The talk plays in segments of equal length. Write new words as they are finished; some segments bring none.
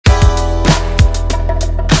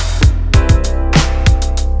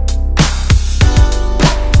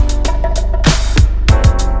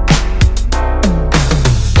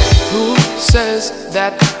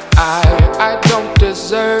that I don't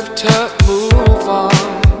deserve to move on.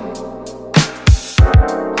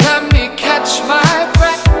 Let me catch my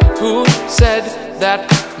breath. Who said that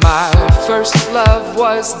my first love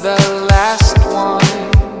was the last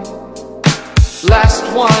one? Last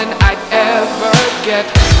one I'd ever get.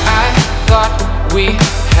 I thought we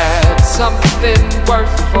had something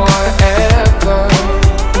worth forever.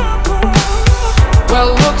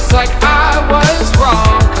 Well, looks like I was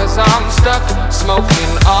wrong, 'cause I'm stuck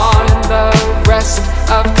smoking on the rest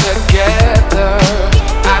of together.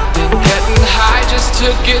 I've been getting high just to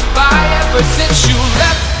get by ever since you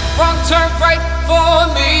left. Wrong turn right for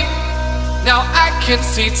me. Now I can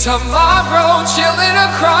see tomorrow chilling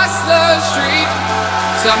across the street.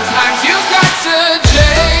 Sometimes you got to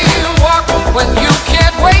jaywalk when you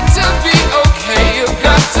can't wait to be okay. You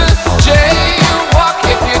got to jaywalk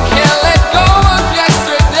if you can't let go of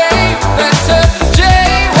yesterday. Better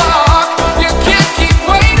jaywalk. You can't keep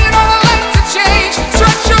waiting on a life to change.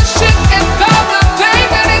 Stretch your shit and pound the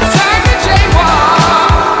pavement. It's time to jaywalk.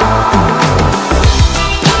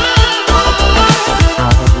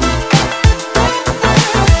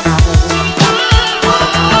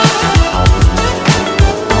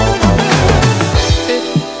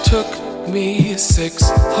 Me 6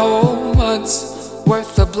 whole months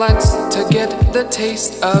worth of blunts to get the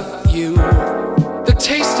taste of you. The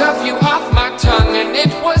taste of you off my tongue, and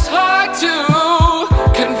it was hard to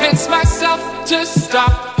convince myself to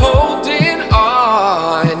stop holding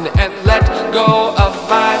on and let go of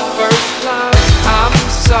my first love. I'm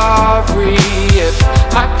sorry if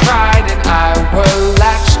my pride and I were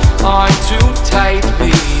latched on too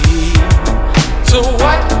tightly to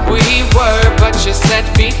what we were, but you sent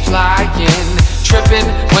me flying, tripping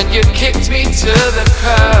when you kicked me to the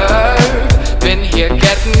curb. Been here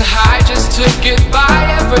getting high just to get by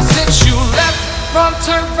ever since you left. Wrong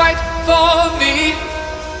turn right for me.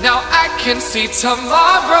 Now I can see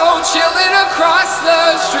tomorrow chilling across the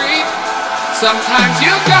street. Sometimes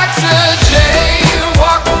you got to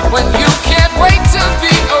jaywalk when you can't wait to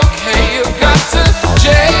be